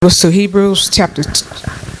Goes to Hebrews chapter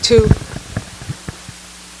 2.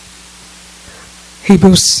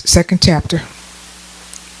 Hebrews second chapter.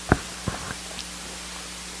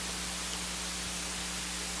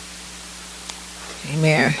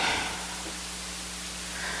 Amen.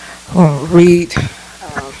 I want to read.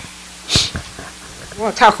 I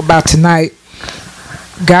want to talk about tonight.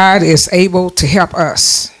 God is able to help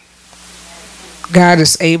us. God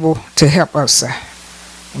is able to help us.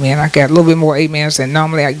 Amen. I got a little bit more amens than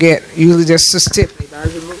normally I get. Usually just Sister Tiffany.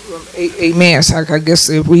 Amen. So I guess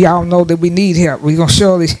if we all know that we need help, we're going to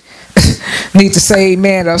surely need to say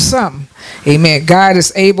amen or something. Amen. God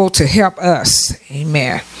is able to help us.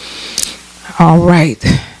 Amen. All right.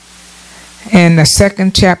 And the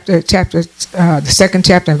second chapter,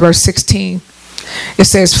 in verse 16, it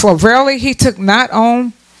says, "For verily he took not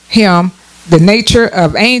on him the nature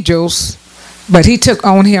of angels, but he took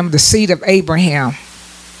on him the seed of Abraham.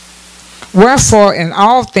 Wherefore in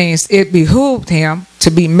all things it behooved him to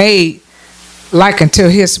be made like unto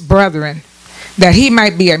his brethren, that he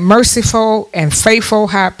might be a merciful and faithful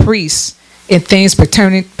high priest in things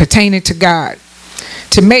pertaining to God,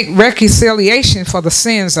 to make reconciliation for the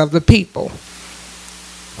sins of the people.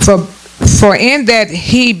 For in that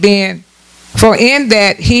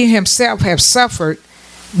he himself have suffered,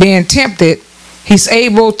 being tempted, he's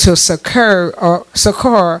able to succor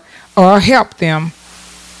or help them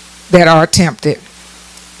that are tempted."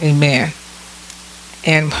 Amen.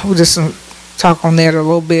 And we'll just talk on that a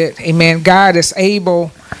little bit. Amen. God is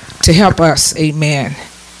able to help us. Amen.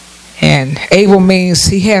 And able means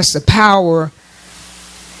he has the power.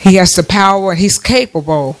 He has the power, and he's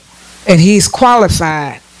capable, and he's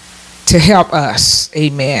qualified to help us.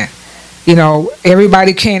 Amen. You know,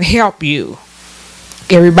 everybody can't help you.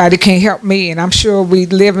 Everybody can't help me. And I'm sure as we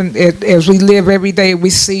live every day, we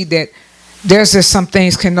see that there's just some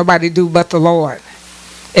things can nobody do but the Lord.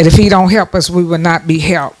 And if he don't help us, we will not be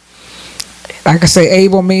helped. Like I say,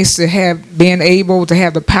 able means being able to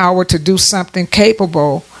have the power to do something,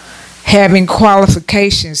 capable, having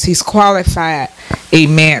qualifications. He's qualified,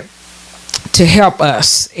 amen, to help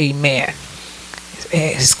us, amen.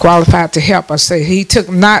 He's qualified to help us. So he took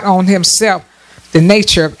not on himself the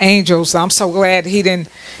nature of angels. I'm so glad he didn't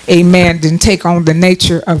take on the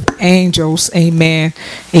nature of angels. Amen.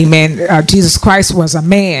 Amen. Jesus Christ was a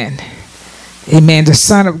man. Amen. The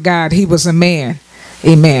Son of God, he was a man.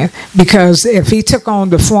 Amen. Because if he took on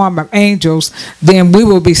the form of angels, then we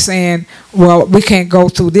will be saying, well, we can't go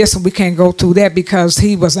through this and we can't go through that because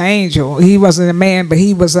he was an angel. He wasn't a man, but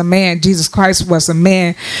he was a man. Jesus Christ was a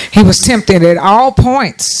man. He was tempted at all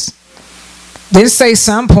points. Didn't say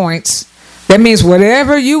some points. That means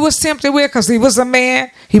whatever you was tempted with, because he was a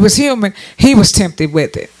man, he was human, he was tempted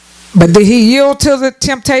with it. But did he yield to the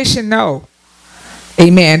temptation? No.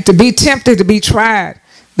 Amen. To be tempted, to be tried,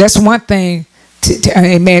 that's one thing.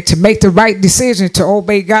 Amen. To make the right decision, to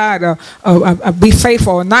obey God, or be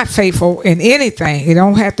faithful or not faithful in anything. It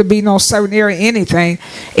don't have to be no certain area, anything.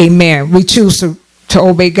 Amen. We choose to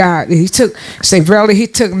obey God. Verily he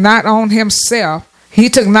took not on himself. He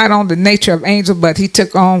took not on the nature of angel, but he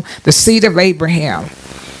took on the seed of Abraham.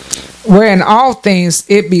 Where in all things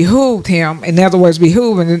it behooved him. In other words,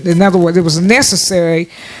 in other words, it was necessary,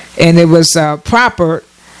 and it was proper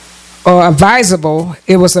or advisable.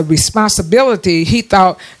 It was a responsibility.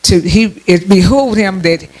 It behooved him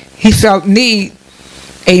that he felt need.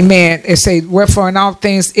 Amen. It said, wherefore in all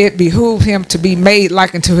things it behooved him to be made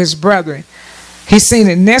like unto his brethren. He seen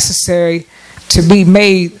it necessary to be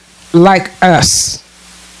made like us.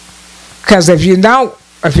 Because if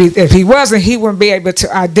he wasn't, he wouldn't be able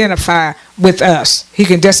to identify with us. He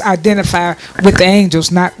can just identify with the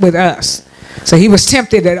angels, not with us. So he was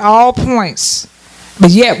tempted at all points,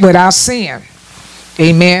 but yet without sin.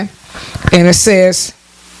 Amen. And it says,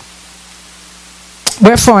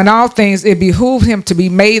 wherefore in all things it behooved him to be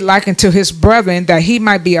made like unto his brethren, that he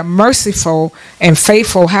might be a merciful and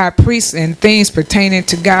faithful high priest in things pertaining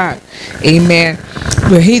to God. Amen.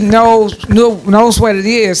 But he knows what it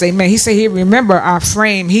is. Amen. He said he remember our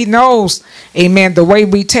frame. He knows, amen, the way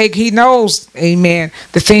we take. He knows, amen,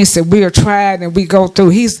 the things that we are tried and we go through.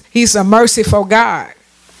 He's a merciful God.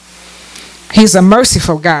 He's a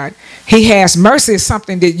merciful God. He has mercy. Is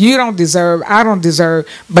something that you don't deserve, I don't deserve,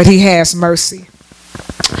 but he has mercy.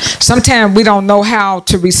 Sometimes we don't know how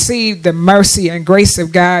to receive the mercy and grace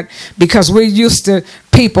of God because we're used to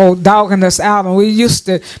people dogging us out, and we're used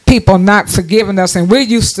to people not forgiving us, and we're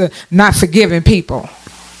used to not forgiving people.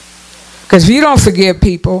 Because if you don't forgive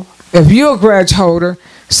people, if you're a grudge holder,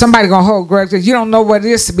 somebody gonna hold grudges. You don't know what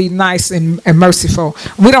it is to be nice and merciful.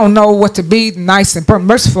 We don't know what to be nice and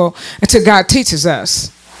merciful until God teaches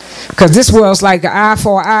us. Because this world's like an eye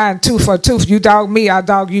for an eye and tooth for a tooth. You dog me, I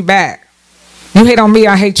dog you back. You hate on me,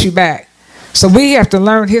 I hate you back. So we have to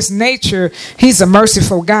learn his nature. He's a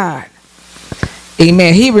merciful God.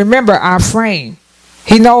 Amen. He remember our frame.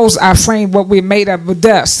 He knows our frame, what we're made of with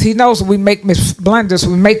dust. He knows we make blunders,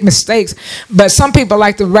 we make mistakes. But some people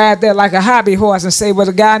like to ride there like a hobby horse and say, well,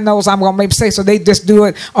 the guy knows I'm going to make mistakes, so they just do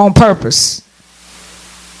it on purpose.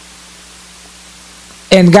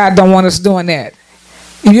 And God don't want us doing that.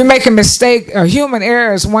 If you make a mistake, a human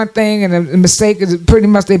error is one thing, and a mistake is pretty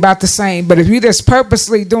much about the same. But if you just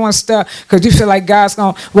purposely doing stuff because you feel like God's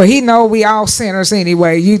going, well, he know we all sinners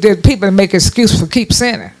anyway. You did people that make excuse for keep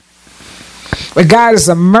sinning. But God is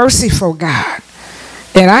a merciful God.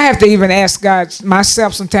 And I have to even ask God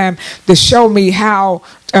myself sometimes to show me how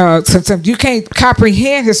sometimes you can't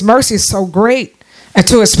comprehend his mercy is so great and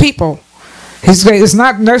to his people. He's great. It's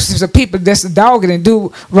not mercy to people that's a dog and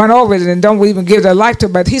run over it and don't even give their life to,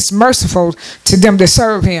 but he's merciful to them that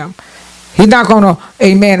serve him. He's not going to,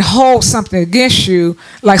 amen, hold something against you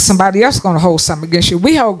like somebody else is going to hold something against you.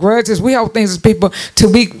 We hold grudges, we hold things as people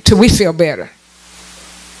till we feel better.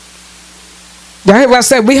 You hear what I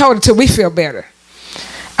said? We hold it till we feel better.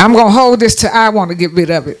 I'm going to hold this till I want to get rid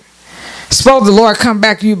of it. Suppose the Lord come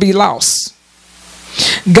back, you be lost.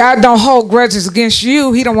 God don't hold grudges against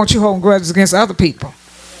you. He don't want you holding grudges against other people.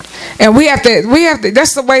 And we have to,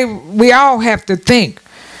 that's the way we all have to think.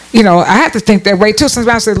 You know, I have to think that way too.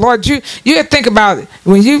 Sometimes I say, Lord, you think about it.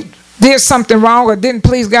 When you did something wrong or didn't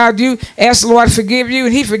please God, you asked the Lord to forgive you,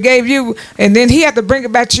 and he forgave you, and then he had to bring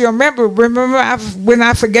it back to your memory. Remember when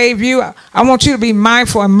I forgave you? I want you to be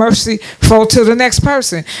mindful and merciful to the next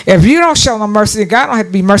person. If you don't show no mercy, God don't have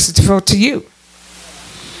to be merciful to you.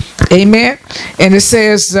 Amen. And it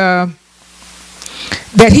says that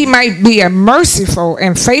he might be a merciful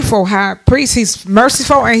and faithful high priest. He's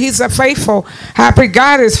merciful and he's a faithful high priest.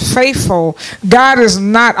 God is faithful. God is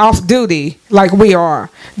not off duty like we are.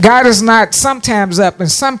 God is not sometimes up and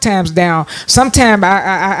sometimes down. Sometimes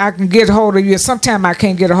I can get a hold of you, sometimes I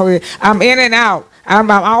can't get a hold of you. I'm in and out. I'm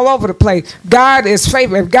all over the place. God is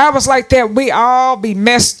faithful. If God was like that, we all be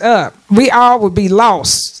messed up. We all would be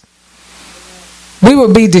lost. We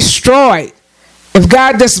would be destroyed. If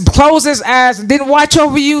God just closed his eyes and didn't watch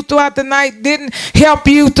over you throughout the night, didn't help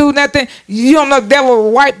you through nothing, you don't know the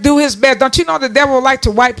devil will do his best. Don't you know the devil would like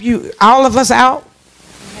to wipe you, all of us out?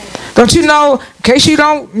 Don't you know, in case you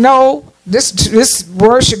don't know, this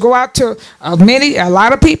word should go out to a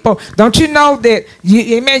lot of people. Don't you know that,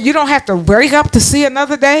 you don't have to wake up to see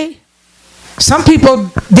another day? Some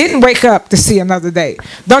people didn't wake up to see another day.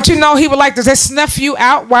 Don't you know he would like to just snuff you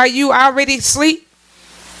out while you already sleep?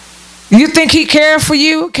 You think he cared for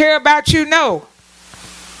you, care about you? No.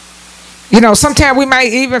 You know, sometimes we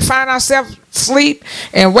might even find ourselves sleep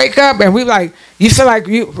and wake up and we like, you feel like,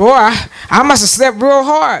 I must have slept real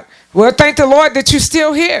hard. Well, thank the Lord that you're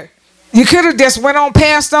still here. You could have just went on,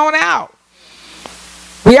 passed on out.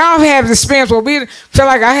 We all have the experience where we feel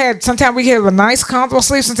like sometimes we have a nice, comfortable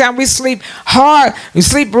sleep. Sometimes we sleep hard. We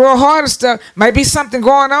sleep real hard and stuff. Might be something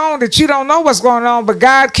going on that you don't know what's going on, but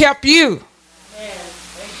God kept you.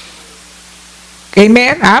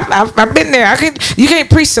 Amen. I've been there. You can't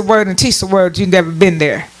preach the word and teach the word. You've never been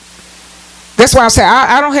there. That's why I say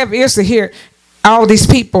I don't have ears to hear all these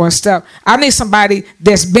people and stuff. I need somebody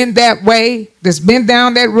that's been that way, that's been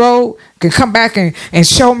down that road, can come back and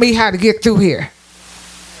show me how to get through here.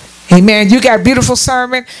 Amen. You got a beautiful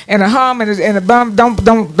sermon and a hum and a bum.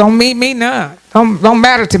 Don't mean me none. Don't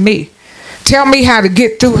matter to me. Tell me how to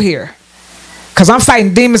get through here. Because I'm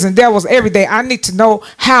fighting demons and devils every day. I need to know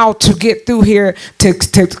how to get through here to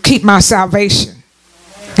keep my salvation.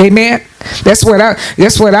 Amen. That's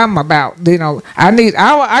what I'm about. You know,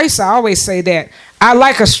 I used to always say that. I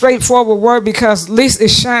like a straightforward word because at least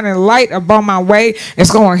it's shining light above my way.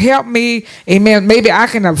 It's going to help me. Amen. Maybe I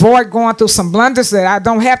can avoid going through some blunders that I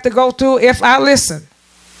don't have to go through if I listen.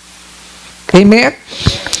 Amen.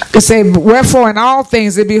 It says, wherefore in all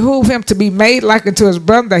things it behoove him to be made like unto his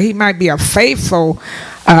brother, that he might be a faithful,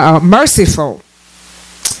 merciful.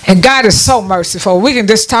 And God is so merciful. We can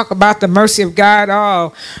just talk about the mercy of God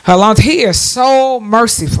all along. He is so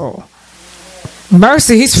merciful.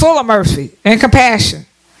 Mercy, he's full of mercy and compassion.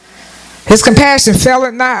 His compassion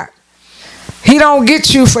faileth not. He don't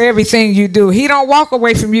get you for everything you do. He don't walk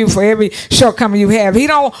away from you for every shortcoming you have. He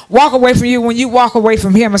don't walk away from you when you walk away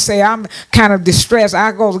from him and say, I'm kind of distressed.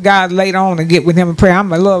 I go to God later on and get with him in prayer.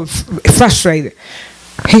 I'm a little frustrated.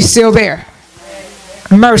 He's still there.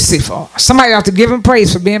 Merciful. Somebody ought to give him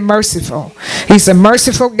praise for being merciful. He's a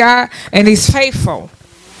merciful God and he's faithful.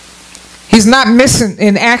 He's not missing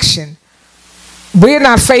in action. We're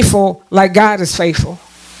not faithful like God is faithful.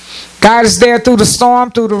 God is there through the storm,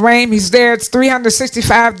 through the rain. He's there. It's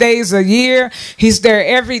 365 days a year. He's there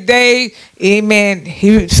every day. Amen.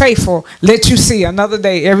 He's faithful. Let you see another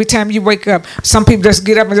day. Every time you wake up, some people just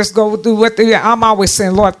get up and just go do what they do. I'm always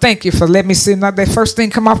saying, Lord, thank you for letting me see another day. First thing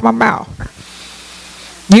come off my mouth.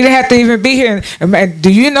 You didn't have to even be here. And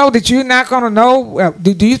do you know that you're not going to know?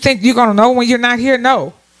 Do you think you're going to know when you're not here?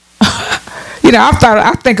 No. You know,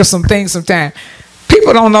 I think of some things sometimes.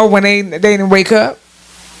 People don't know when they didn't wake up.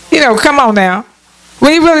 You know, come on now.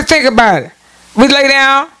 When you really think about it, we lay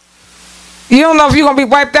down. You don't know if you're going to be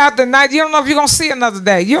wiped out tonight. You don't know if you're going to see another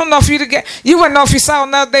day. You don't know if you wouldn't know if you saw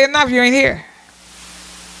another day or not if you ain't here.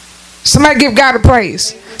 Somebody give God a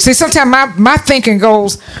praise. See, sometimes my thinking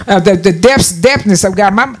goes, the depthness of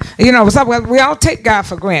God. We don't take God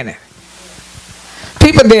for granted.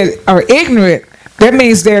 People that are ignorant, that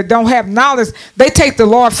means they don't have knowledge, they take the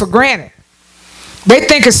Lord for granted. They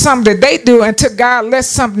think it's something that they do until God lets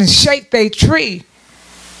something shake their tree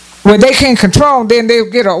where they can't control. Then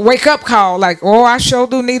they'll get a wake-up call like, oh, I sure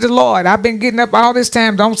do need the Lord. I've been getting up all this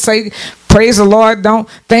time. Don't say praise the Lord. Don't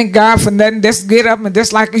thank God for nothing. Just get up and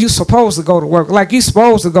just like you're supposed to go to work, like you're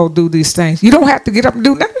supposed to go do these things. You don't have to get up and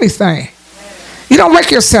do none of these things. You don't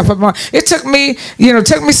wake yourself up. It took me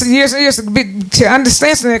some years and years to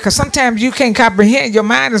understand that, because sometimes you can't comprehend. Your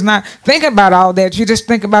mind is not thinking about all that. You just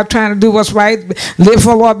think about trying to do what's right, live for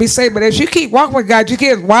the Lord, be saved. But as you keep walking with God, you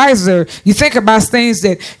get wiser. You think about things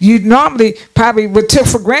that you normally probably would take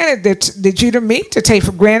for granted that you didn't mean to take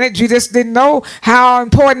for granted. You just didn't know how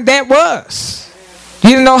important that was. You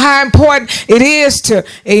didn't know how important it is to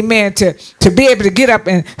be able to get up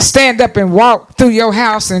and stand up and walk through your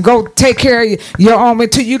house and go take care of your own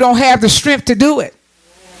until you don't have the strength to do it.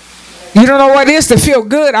 You don't know what it is to feel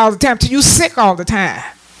good all the time till you're sick all the time.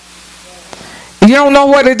 You don't know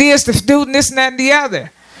what it is to do this and that and the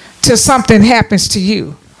other till something happens to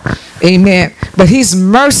you. Amen. But he's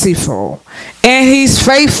merciful and he's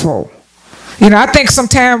faithful. You know, I think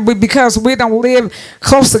sometimes because we don't live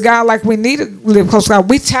close to God like we need to live close to God,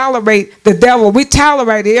 we tolerate the devil. We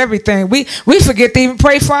tolerate everything. We forget to even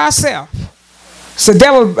pray for ourselves. So the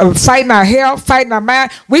devil fighting our health, fighting our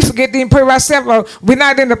mind. We forget to even pray for ourselves. We're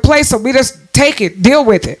not in the place, so we just take it, deal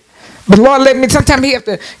with it. But Lord, sometimes he have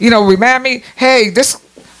to, remind me, hey, just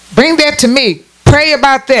bring that to me. Pray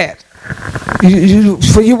about that.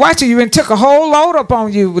 For you watch it, you took a whole load up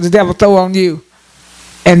on you with the devil throw on you.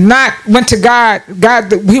 And not went to God.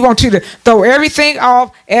 God, he wants you to throw everything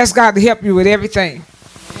off, ask God to help you with everything.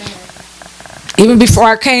 Even before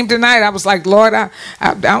I came tonight, I was like, Lord, I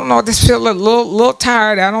don't know, I just feel a little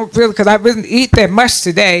tired. I don't feel, because I didn't eat that much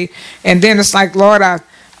today. And then it's like, Lord,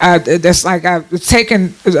 that's like I've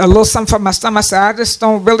taken a little something from my stomach. I said, I just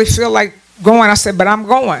don't really feel like going. I said, but I'm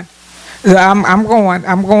going. I'm going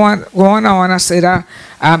on. I said,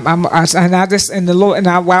 while I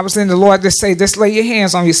was in the Lord, just say, just lay your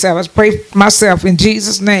hands on yourself. I pray for myself in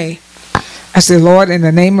Jesus' name. I said, Lord, in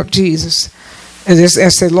the name of Jesus. I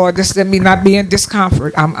said, Lord, just let me not be in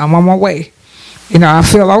discomfort. I'm on my way. I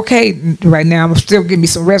feel okay right now. I'm still giving me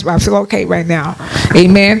some rest, but I feel okay right now.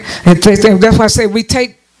 Amen. And that's why I say we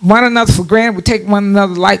take one another for granted. We take one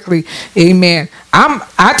another lightly. Amen.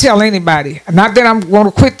 I tell anybody, not that I'm going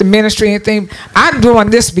to quit the ministry or anything. I'm doing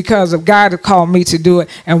this because of God who called me to do it.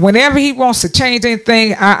 And whenever he wants to change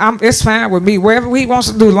anything, it's fine with me. Wherever he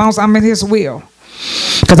wants to do, as long as I'm in his will.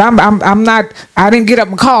 Because I didn't get up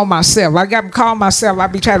and call myself. I got up and call myself,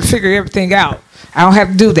 I'd be trying to figure everything out. I don't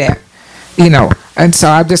have to do that. And so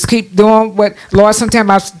I just keep doing what, Lord, sometimes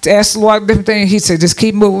I ask the Lord different things. He said, just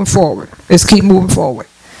keep moving forward. Just keep moving forward.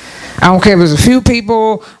 I don't care if there's a few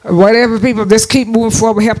people, whatever people, just keep moving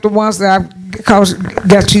forward. Help the ones that I've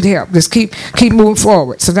got you to help. Just keep moving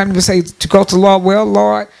forward. Sometimes people say to go to the Lord, well,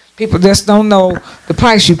 Lord, people just don't know the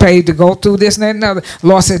price you paid to go through this and that and another. The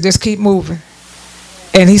Lord said, just keep moving.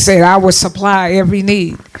 And he said, I will supply every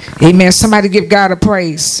need. Amen. Somebody give God a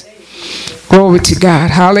praise. Glory to God.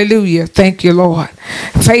 Hallelujah. Thank you, Lord.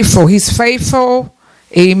 Faithful. He's faithful.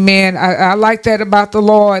 Amen. I like that about the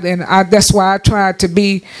Lord, and that's why I try to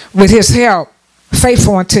be, with his help,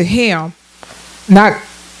 faithful unto him, not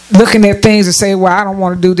looking at things and say, well, I don't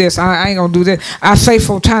want to do this. I ain't going to do this. I'm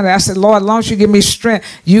faithful trying to. I said, Lord, as long as you give me strength,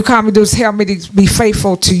 you call me to do this, help me to be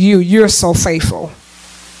faithful to you. You're so faithful.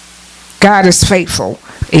 God is faithful.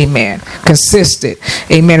 Amen. Consistent.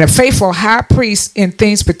 Amen. A faithful high priest in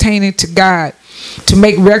things pertaining to God, to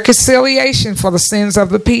make reconciliation for the sins of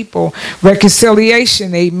the people.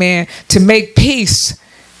 Reconciliation, amen, to make peace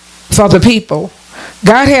for the people.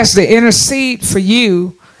 God has to intercede for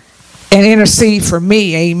you and intercede for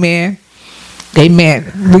me, amen. Amen.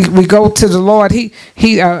 We go to the Lord. He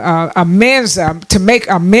amends to make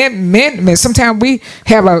amendment. Sometimes we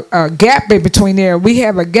have a gap in between there. We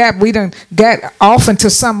have a gap. We done got off into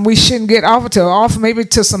something we shouldn't get off into. Off maybe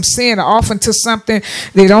to some sin, or off into something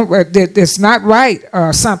that's not right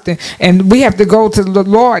or something. And we have to go to the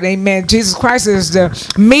Lord. Amen. Jesus Christ is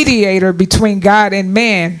the mediator between God and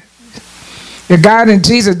man. The God and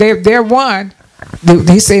Jesus, they're one.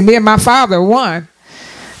 He said, "Me and my Father are one."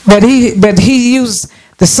 But he used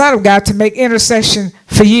the Son of God to make intercession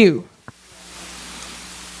for you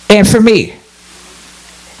and for me.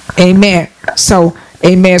 Amen. So,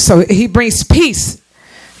 amen. So he brings peace.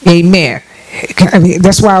 Amen. I mean,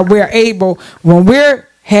 that's why we're able, when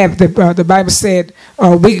the Bible said,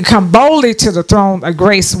 we can come boldly to the throne of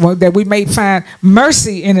grace, that we may find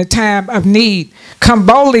mercy in a time of need. Come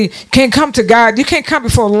boldly. Can't come to God. You can't come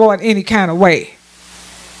before the Lord any kind of way.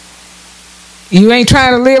 You ain't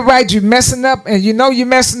trying to live right. You're messing up, and you know you're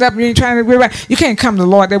messing up. You ain't trying to live right. You can't come to the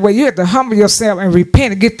Lord that way. You have to humble yourself and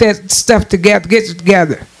repent and get that stuff together, get it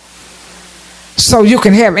together, so you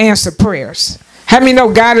can have answered prayers. How many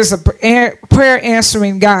know God is a prayer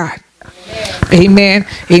answering God? Amen.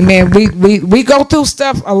 Amen. We go through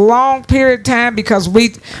stuff a long period of time because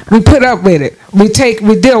we put up with it. We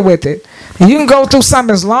deal with it. And you can go through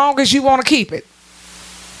something as long as you want to keep it.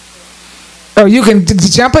 Or you can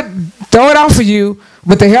jump it, throw it off of you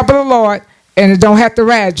with the help of the Lord, and it don't have to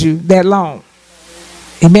ride you that long.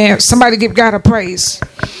 Amen. Somebody give God a praise.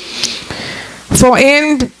 For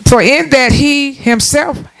in that he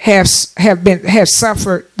himself has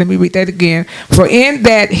suffered. Let me read that again. For in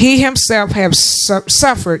that he himself has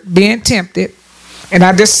suffered, being tempted, and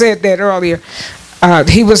I just said that earlier.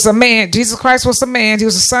 He was a man. Jesus Christ was a man. He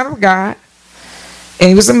was the Son of God, and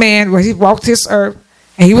he was a man when he walked this earth,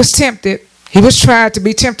 and he was tempted. He was tried to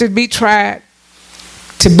be tempted, to be tried,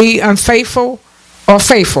 to be unfaithful or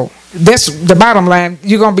faithful. That's the bottom line.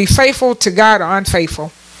 You're going to be faithful to God or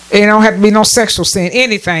unfaithful. It don't have to be no sexual sin,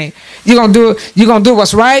 anything. You're going to do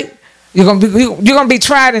what's right. You're going to be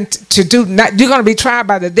tried you're going to be tried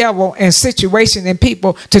by the devil and situation and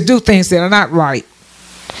people to do things that are not right.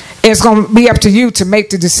 It's going to be up to you to make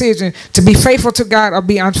the decision to be faithful to God or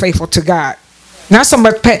be unfaithful to God. Not so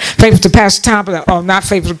much faithful to Pastor Tom, or not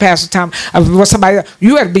faithful to Pastor Tom. Or somebody else.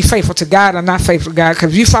 You have to be faithful to God or not faithful to God.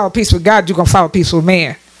 Because if you follow peace with God, you're going to follow peace with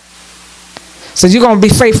man. So you're going to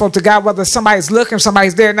be faithful to God whether somebody's looking,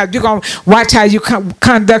 somebody's there. Now you're going to watch how you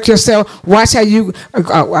conduct yourself. Watch how you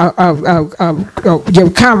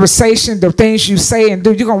your conversation, the things you say and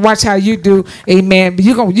do. You're going to watch how you do. Amen. But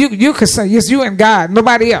you can say it's you and God,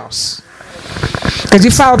 nobody else. Because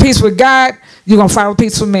you follow peace with God, you're going to follow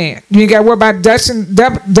peace with man. You ain't got to worry about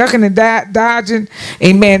ducking and dodging.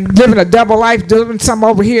 Amen. Living a double life, doing something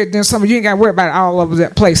over here, then something. You ain't got to worry about it all over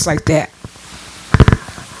that place like that.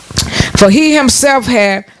 For he himself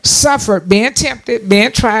had suffered, being tempted,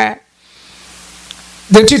 being tried.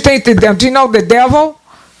 Don't you know the devil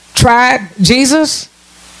tried Jesus?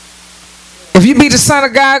 If you be the Son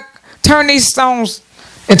of God, turn these stones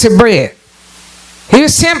into bread. He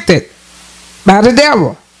was tempted by the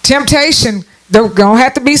devil. Temptation don't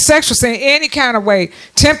have to be sexual sin, any kind of way.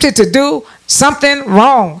 Tempted to do something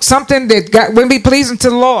wrong, something that wouldn't be pleasing to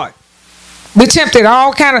the Lord. We tempted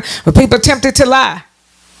all kind of people tempted to lie.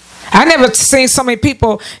 I never seen so many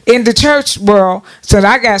people in the church world. So that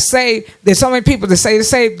I got saved. There's so many people that say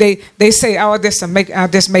they say, "Oh, I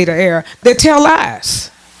just made an error." They tell lies.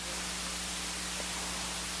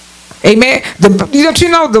 Amen. Don't you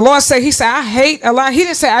know the Lord said? He said, "I hate a lie." He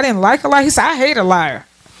didn't say, "I didn't like a lie." He said, "I hate a liar,"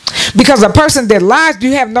 because a person that lies,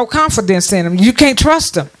 you have no confidence in him. You can't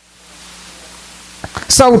trust him.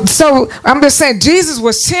 So I'm just saying, Jesus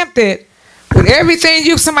was tempted. With everything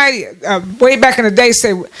somebody way back in the day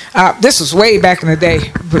say, this was way back in the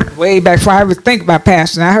day, way back before I ever think about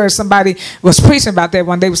passion. I heard somebody was preaching about that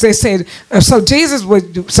one day. They said, so Jesus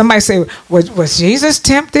somebody say, was Jesus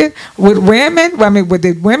tempted with women? Well, I mean,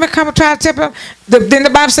 did women come and try to tempt him? Then the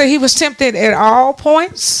Bible said he was tempted at all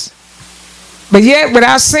points, but yet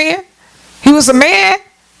without sin. He was a man.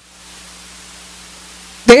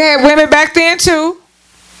 They had women back then too.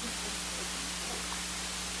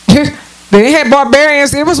 They had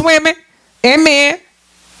barbarians. It was women and men.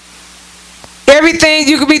 Everything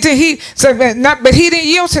you could be to but he didn't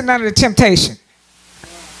yield to none of the temptation.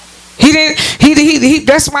 He didn't.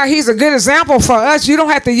 That's why he's a good example for us. You don't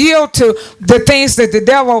have to yield to the things that the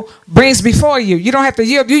devil brings before you. You don't have to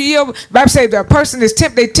yield. You yield. The Bible says the person is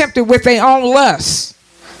tempted. They tempted with their own lust.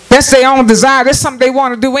 That's their own desire. That's something they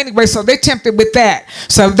want to do anyway. So they're tempted with that.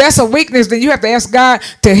 So if that's a weakness, then you have to ask God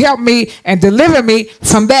to help me and deliver me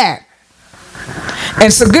from that. And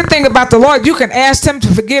it's a good thing about the Lord. You can ask him to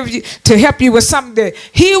forgive you, to help you with something that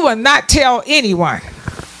he will not tell anyone.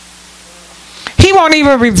 He won't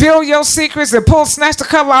even reveal your secrets and snatch the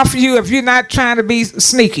cover off of you if you're not trying to be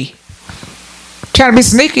sneaky. Trying to be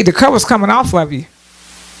sneaky, the cover's coming off of you.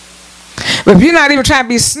 But if you're not even trying to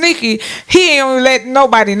be sneaky, he ain't gonna let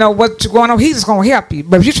nobody know what's going on. He's just gonna help you.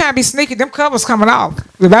 But if you're trying to be sneaky, them covers coming off.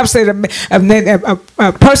 The Bible said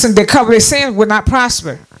a person that covers their sins will not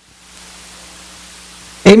prosper.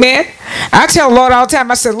 Amen. I tell the Lord all the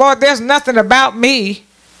time, I said, Lord, there's nothing about me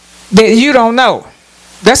that you don't know.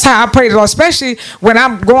 That's how I pray to the Lord, especially when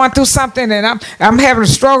I'm going through something and I'm having a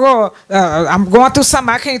struggle. I'm going through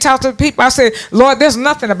something I can't talk to people. I say, Lord, there's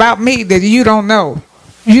nothing about me that you don't know.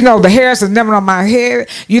 You know the hairs that never on my head.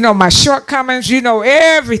 You know my shortcomings. You know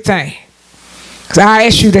everything. So I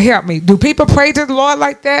ask you to help me. Do people pray to the Lord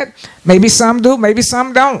like that? Maybe some do. Maybe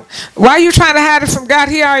some don't. Why are you trying to hide it from God?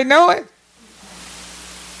 He already know it.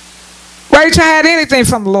 Why are you trying to hide anything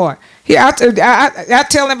from the Lord? I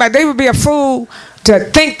tell anybody, they would be a fool to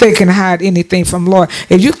think they can hide anything from the Lord.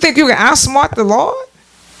 If you think you can outsmart the Lord,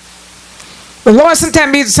 the Lord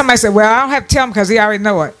sometimes means somebody say, well, I don't have to tell him because he already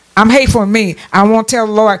know it. I'm hateful and mean. I won't tell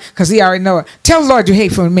the Lord because he already know it. Tell the Lord you're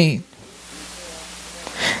hateful and mean.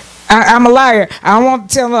 I'm a liar. I won't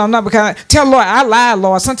tell the Lord because tell the Lord I lie,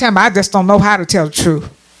 Lord. Sometimes I just don't know how to tell the truth.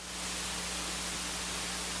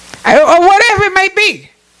 Or whatever it may be.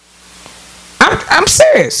 I'm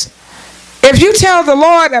serious. If you tell the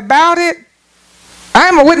Lord about it,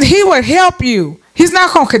 I'm a witness. He will help you. He's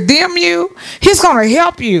not going to condemn you. He's going to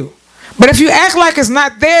help you. But if you act like it's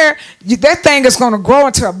not there, that thing is going to grow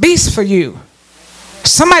into a beast for you.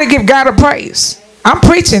 Somebody give God a praise. I'm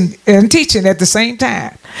preaching and teaching at the same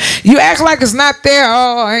time. You act like it's not there,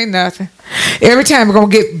 oh, ain't nothing. Every time we're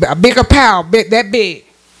going to get a bigger pile, that big.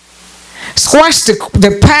 Squash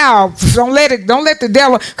the pile. Don't let the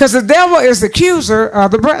devil, because the devil is the accuser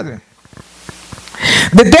of the brethren.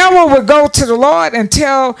 The devil will go to the Lord and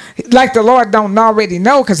tell, like the Lord don't already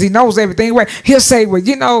know, because he knows everything. He'll say, well,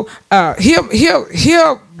 you know,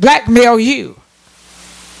 he'll blackmail you.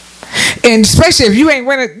 And especially if you ain't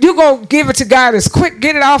winning, you go give it to God as quick,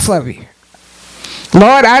 get it off of you.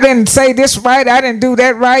 Lord, I didn't say this right. I didn't do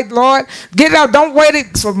that right, Lord. Get it out. Don't wait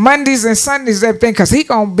it for Mondays and Sundays, everything, because he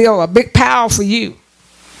going to build a big pile for you.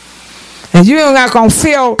 And you're not going to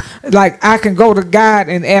feel like I can go to God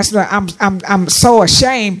and ask, I'm so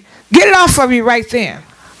ashamed. Get it off of you right then.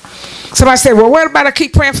 Somebody said, well, what about I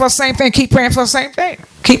keep praying for the same thing? Keep praying for the same thing.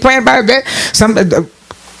 Keep praying about that.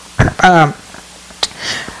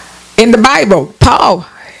 In the Bible, Paul,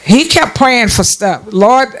 he kept praying for stuff.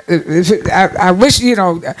 Lord, I wish, you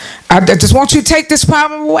know, I just want you to take this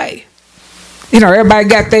problem away. You know, everybody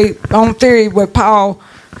got their own theory with Paul.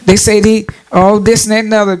 They say this and that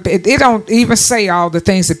and other. It don't even say all the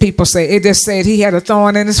things that people say. It just said he had a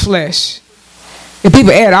thorn in his flesh. And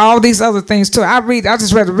people add all these other things to it. I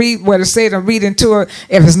just rather read what it said and read into it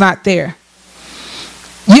if it's not there.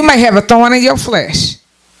 You may have a thorn in your flesh.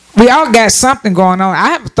 We all got something going on. I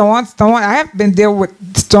have thorns. I have been dealing with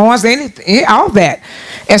thorns, anything, all that.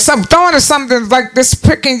 And some thorn is something like this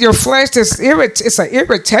pricking your flesh. It's an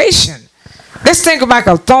irritation. Let's think about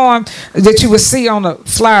a thorn that you would see on the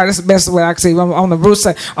flower. That's the best way I can see, on the root,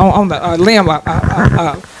 on the limb,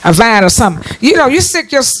 a vine or something. You know, you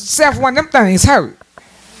stick yourself one of them things hurt.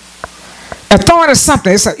 A thorn is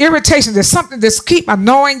something. It's an irritation. There's something that's keep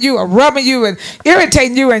annoying you or rubbing you and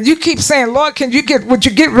irritating you, and you keep saying, Lord, would you get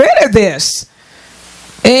rid of this?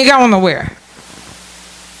 It ain't going nowhere.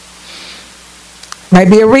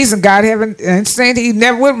 Maybe a reason God haven't saying he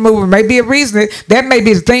never will move. Maybe a reason that may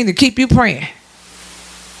be the thing to keep you praying.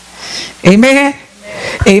 Amen.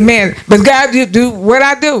 Amen. But God, you do what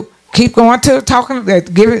I do. Keep going to talking,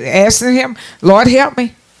 asking him, Lord, help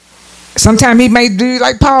me. Sometimes he may do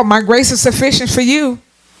like Paul, my grace is sufficient for you.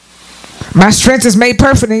 My strength is made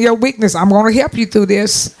perfect in your weakness. I'm going to help you through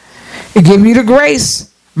this. He give you the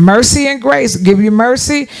grace, mercy and grace. Give you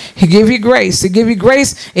mercy, he give you grace. He give you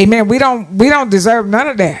grace. Amen. We don't deserve none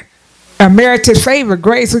of that. A merited favor,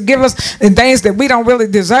 grace will give us the things that we don't really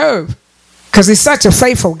deserve, because he's such a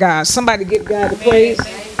faithful God. Somebody give God the praise.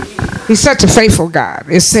 He's such a faithful God.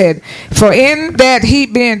 It said, for in that he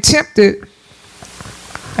being tempted,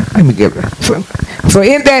 let me give it. For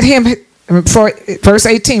in that verse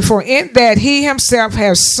 18, for in that he himself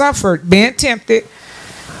has suffered being tempted,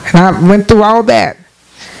 and I went through all that,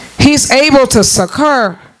 he's able to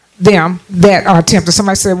succor them that are tempted.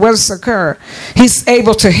 Somebody said, what is succor? He's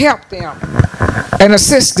able to help them and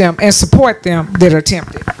assist them and support them that are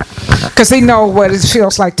tempted, because he knows what it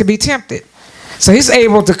feels like to be tempted. So he's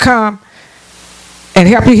able to come and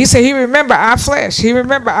help you. He said he remember our flesh. He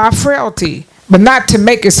remember our frailty, but not to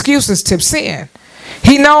make excuses to sin.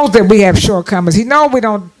 He knows that we have shortcomings. He knows we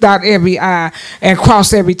don't dot every I and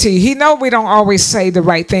cross every T. He knows we don't always say the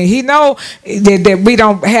right thing. He knows that we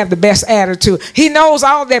don't have the best attitude. He knows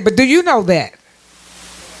all that, but do you know that?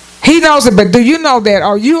 He knows it, but do you know that?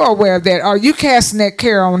 Are you aware of that? Are you casting that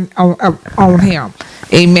care on him?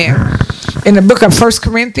 Amen. In the book of 1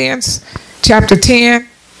 Corinthians, chapter 10,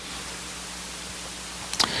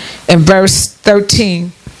 and verse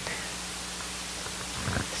 13.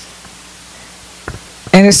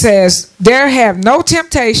 And it says, there have no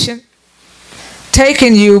temptation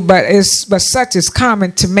taken you, but such is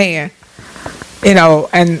common to man. You know,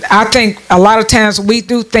 and I think a lot of times we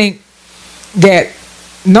do think that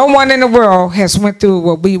no one in the world has went through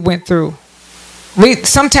what we went through.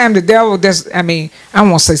 Sometimes the devil does, I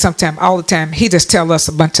won't say sometimes, all the time, he just tells us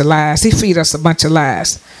a bunch of lies. He feeds us a bunch of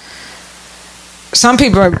lies. Some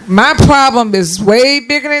people are, my problem is way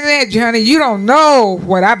bigger than that, Johnny. You don't know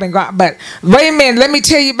what I've been going. But wait a minute, let me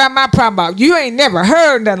tell you about my problem. You ain't never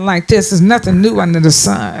heard nothing like this. There's nothing new under the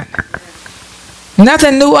sun.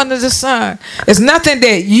 Nothing new under the sun. It's nothing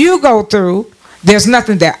that you go through. There's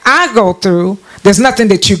nothing that I go through. There's nothing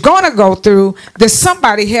that you're going to go through that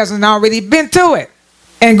somebody hasn't already been through it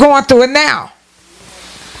and going through it now.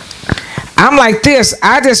 I'm like this.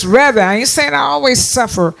 I ain't saying I always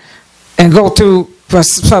suffer and go through for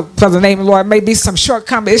the name of the Lord. Maybe some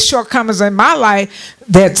shortcomings. It's shortcomings in my life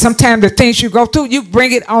that sometimes the things you go through, you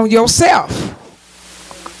bring it on yourself.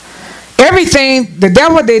 Everything, the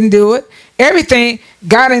devil didn't do it. Everything,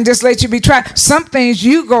 God didn't just let you be tried. Some things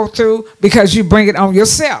you go through because you bring it on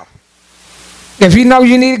yourself. If you know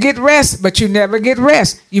you need to get rest, but you never get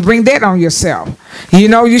rest, you bring that on yourself. You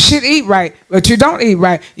know you should eat right, but you don't eat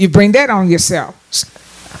right, you bring that on yourself.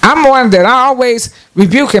 I'm one that I always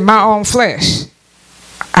rebuke in my own flesh.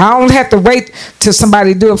 I don't have to wait till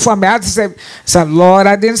somebody do it for me. I just say, Lord,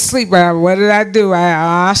 I didn't sleep right. What did I do?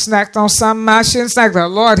 I snacked on something I shouldn't snack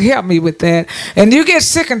on. Lord, help me with that. And you get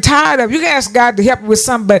sick and tired of it. You can ask God to help you with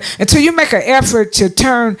something, but until you make an effort to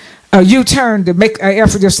turn to make an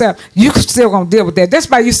effort yourself, you still going to deal with that. That's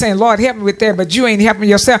why you saying, Lord, help me with that, but you ain't helping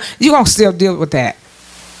yourself. You're going to still deal with that.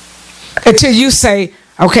 Until you say,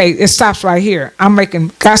 okay, it stops right here.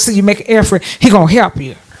 God said you make an effort, He going to help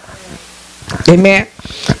you. Amen.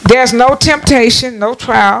 There's no temptation, no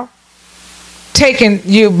trial taking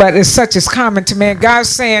you, but it's such as common to man. God's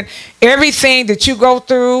saying everything that you go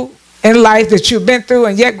through in life that you've been through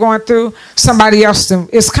and yet going through, somebody else,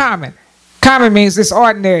 it's common. Common means it's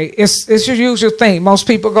ordinary. It's your usual thing. Most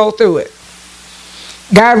people go through it.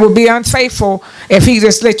 God will be unfaithful if He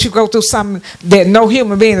just let you go through something that no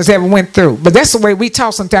human being has ever went through. But that's the way we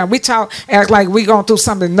talk sometimes. We talk, act like we going through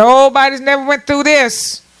something. Nobody's never went through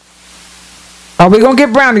this. Are we going to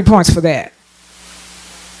get brownie points for that?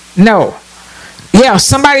 No. Yeah,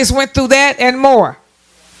 somebody's went through that and more.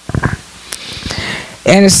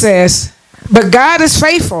 And it says, but God is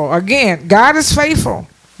faithful. Again, God is faithful.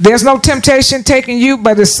 There's no temptation taking you,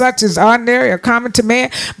 but as such is ordinary or common to man.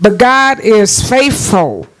 But God is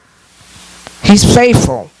faithful. He's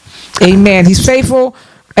faithful. Amen. He's faithful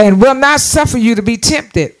and will not suffer you to be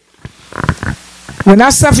tempted. Will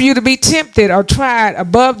not suffer you to be tempted or tried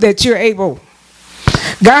above that you're able.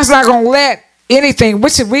 God's not going to let anything,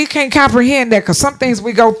 which we can't comprehend that, because some things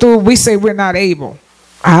we go through, we say we're not able.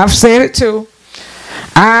 I've said it too.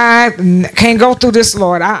 I can't go through this,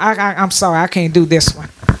 Lord. I'm sorry, I can't do this one.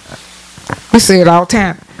 We say it all the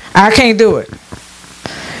time. I can't do it.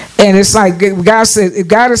 And it's like God said, if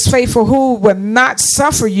God is faithful, who will not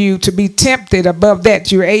suffer you to be tempted above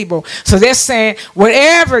that you're able. So they're saying,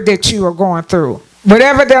 whatever that you are going through,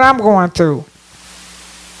 whatever that I'm going through,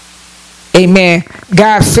 amen,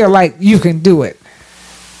 God felt like you can do it.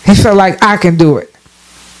 He felt like I can do it.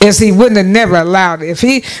 As He wouldn't have never allowed it. If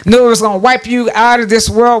He knew it was going to wipe you out of this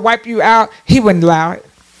world, wipe you out, He wouldn't allow it.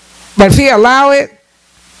 But if He allow it,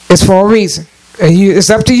 it's for a reason. And it's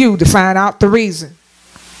up to you to find out the reason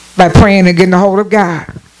by praying and getting a hold of God.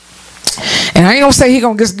 And I ain't going to say He's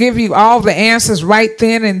going to just give you all the answers right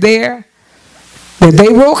then and there, but they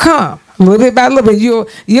will come. A little bit by little bit,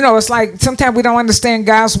 you know, it's like sometimes we don't understand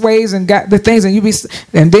God's ways and God, the things,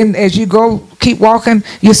 and then as you go keep walking,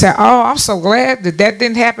 you say, "Oh, I'm so glad that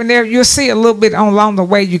didn't happen there." You'll see a little bit along the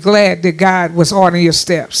way. You're glad that God was ordering your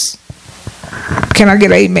steps. Can I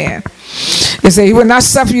get an amen? It says He will not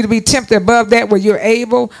suffer you to be tempted above that where you're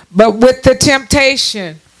able, but with the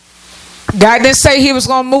temptation. God didn't say He was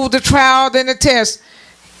going to move the trial then the test.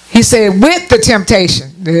 He said with the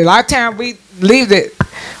temptation. A lot of times we leave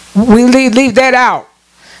that out.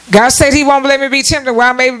 God said he won't let me be tempted where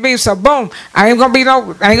I may be. So boom, I ain't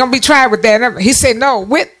gonna be tried with that. He said no,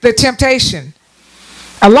 with the temptation,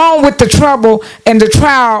 along with the trouble and the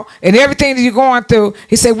trial and everything that you're going through.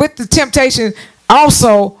 He said with the temptation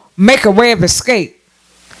also make a way of escape.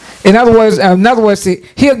 In other words,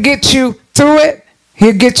 he'll get you through it.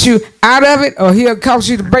 He'll get you out of it, or he'll cause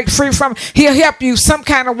you to break free from it. He'll help you some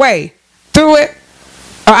kind of way through it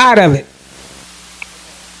or out of it.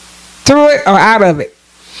 Through it or out of it.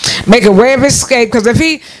 Make a way of escape, because if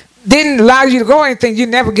he didn't allow you to go anything, you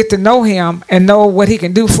never get to know him and know what he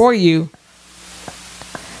can do for you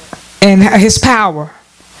and his power.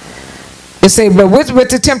 It say, but with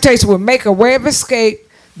the temptation will make a way of escape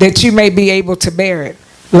that you may be able to bear it.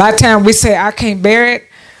 A lot of times we say, I can't bear it.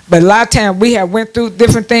 But a lot of times we have went through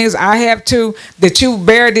different things. I have too, that you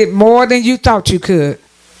bared it more than you thought you could.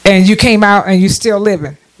 And you came out and you're still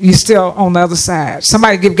living. You're still on the other side.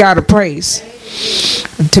 Somebody give God a praise.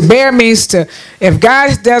 To bear means to, if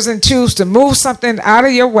God doesn't choose to move something out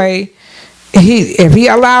of your way, if he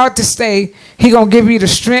allow it to stay, he going to give you the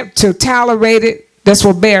strength to tolerate it. That's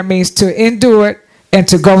what bear means, to endure it and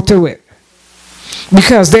to go through it.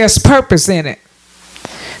 Because there's purpose in it.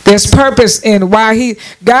 There's purpose in why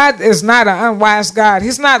God is not an unwise God.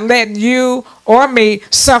 He's not letting you or me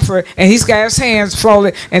suffer, and he's got his hands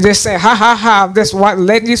folded and just say, ha, ha, ha, I'm just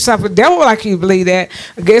letting you suffer. The devil like you believe that.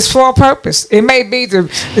 It's for a purpose. It may be to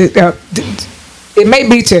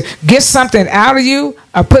get something out of you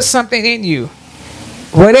or put something in you.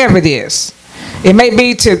 Whatever it is. It may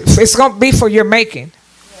be it's going to be for your making.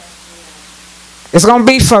 It's going to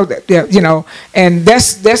be for, and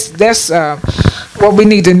that's what we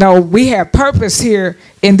need to know. We have purpose here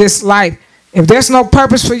in this life. If there's no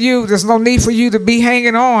purpose for you, there's no need for you to be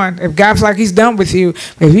hanging on. If God's like he's done with you.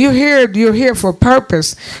 If you're here for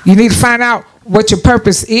purpose. You need to find out what your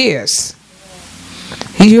purpose is.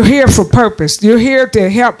 You're here for purpose. You're here to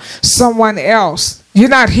help someone else. You're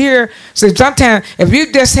not here. So sometimes if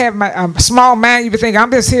you just have a small mind, you would think,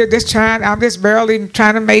 I'm just here, I'm just barely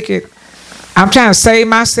trying to make it. I'm trying to save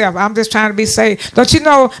myself. I'm just trying to be saved. Don't you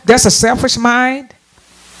know that's a selfish mind?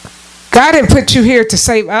 God didn't put you here to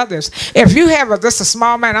save others. If you have just a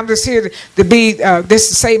small mind, I'm just here to be this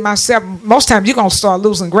to save myself. Most times you're gonna start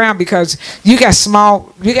losing ground because you got a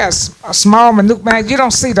small minute mind. You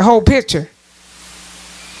don't see the whole picture.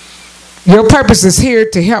 Your purpose is here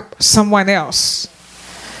to help someone else.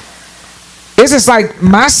 It's just like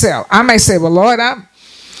myself. I may say, well, Lord,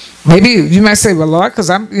 maybe you might say, well, Lord,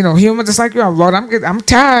 because I'm, human just like you are. Lord, I'm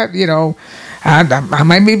tired, I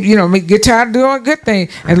might be, get tired of doing a good thing.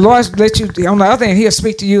 And Lord let you, on the other hand, he'll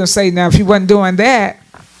speak to you and say, now, if you wasn't doing that,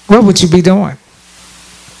 what would you be doing?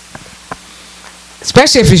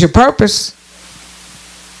 Especially if it's your purpose.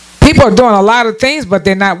 People are doing a lot of things, but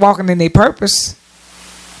they're not walking in their purpose.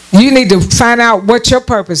 You need to find out what your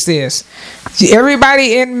purpose is.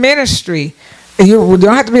 Everybody in ministry, you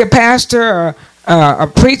don't have to be a pastor or a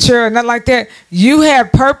preacher or nothing like that. You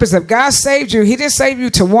have purpose. If God saved you, he didn't save you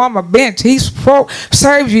to warm a bench. He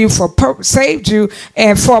saved you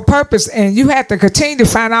and for a purpose. And you have to continue to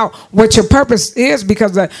find out what your purpose is,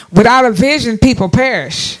 because without a vision, people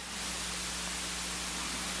perish.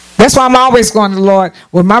 That's why I'm always going to the Lord.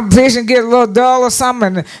 When my vision gets a little dull or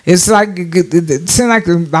something, and it's like it seems like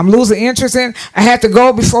I'm losing interest in, I had to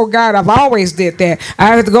go before God. I've always did that. I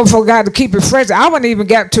had to go before God to keep it fresh. I wouldn't even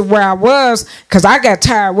get to where I was because I got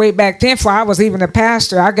tired way back then before I was even a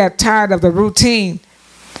pastor. I got tired of the routine.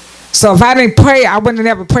 So if I didn't pray, I wouldn't have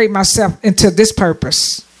never prayed myself into this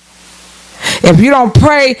purpose. If you don't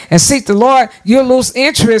pray and seek the Lord, you'll lose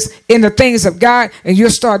interest in the things of God and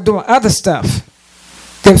you'll start doing other stuff.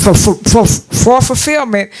 For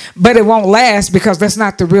fulfillment, but it won't last because that's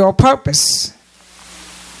not the real purpose.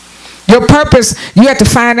 Your purpose, you have to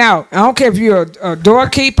find out. I don't care if you're a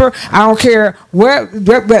doorkeeper. I don't care where.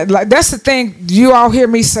 That's the thing you all hear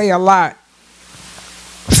me say a lot.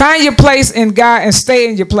 Find your place in God and stay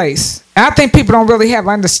in your place. And I think people don't really have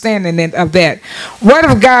understanding of that. What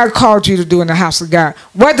if God called you to do in the house of God?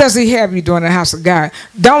 What does he have you do in the house of God?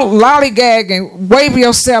 Don't lollygag and wave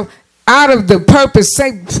yourself out of the purpose.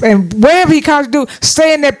 And whatever he calls you to do,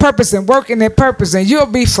 stay in that purpose and work in that purpose, and you'll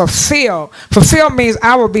be fulfilled. Fulfilled means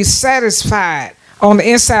I will be satisfied on the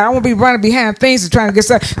inside. I won't be running behind things and trying to get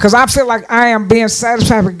stuff, because I feel like I am being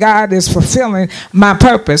satisfied with God is fulfilling my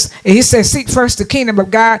purpose. And he said, seek first the kingdom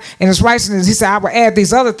of God and his righteousness. He said, I will add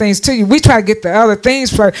these other things to you. We try to get the other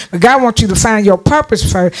things first, but God wants you to find your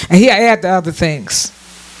purpose first, and he'll add the other things.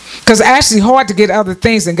 Because it's actually hard to get other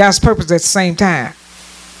things and God's purpose at the same time.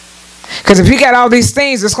 Because if you got all these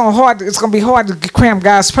things, it's going to be hard to cram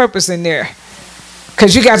God's purpose in there.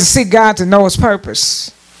 Because you got to seek God to know his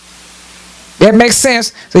purpose. That makes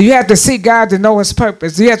sense. So you have to seek God to know His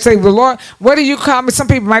purpose. You have to say, "Well, Lord, what do you call me?" Some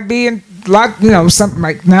people might be in something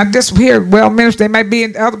like not just here, well, ministry. They might be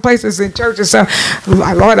in other places in churches. So,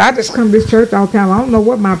 Lord, I just come to this church all the time. I don't know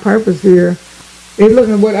what my purpose here. They're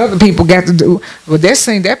looking at what other people got to do. Well, they're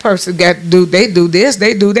saying that person got to do. They do this.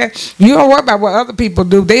 They do that. You don't worry about what other people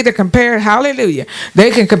do. They to compare. Hallelujah.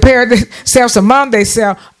 They can compare themselves among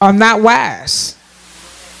themselves. Are not wise.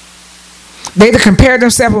 They to compare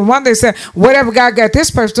themselves among themselves. Whatever God got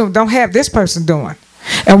this person doing, don't have this person doing.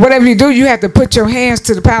 And whatever you do, you have to put your hands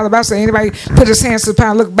to the pile of so anybody put his hands to the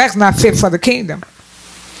pile, look back, is not fit for the kingdom.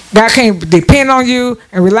 God can't depend on you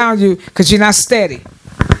and rely on you because you're not steady.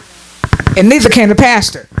 And neither can the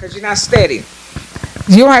pastor because you're not steady.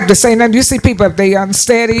 You don't have to say nothing. You see people, if they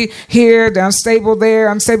unsteady here, they're unstable there,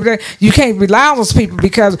 unstable there. You can't rely on those people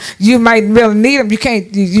because you might really need them. You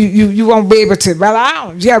can't. You won't be able to rely on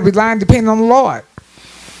them. You got to rely and depend on the Lord.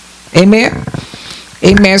 Amen.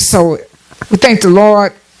 Amen. So we thank the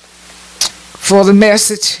Lord for the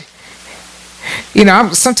message.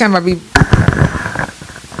 Sometimes we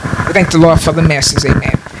thank the Lord for the message.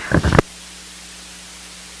 Amen.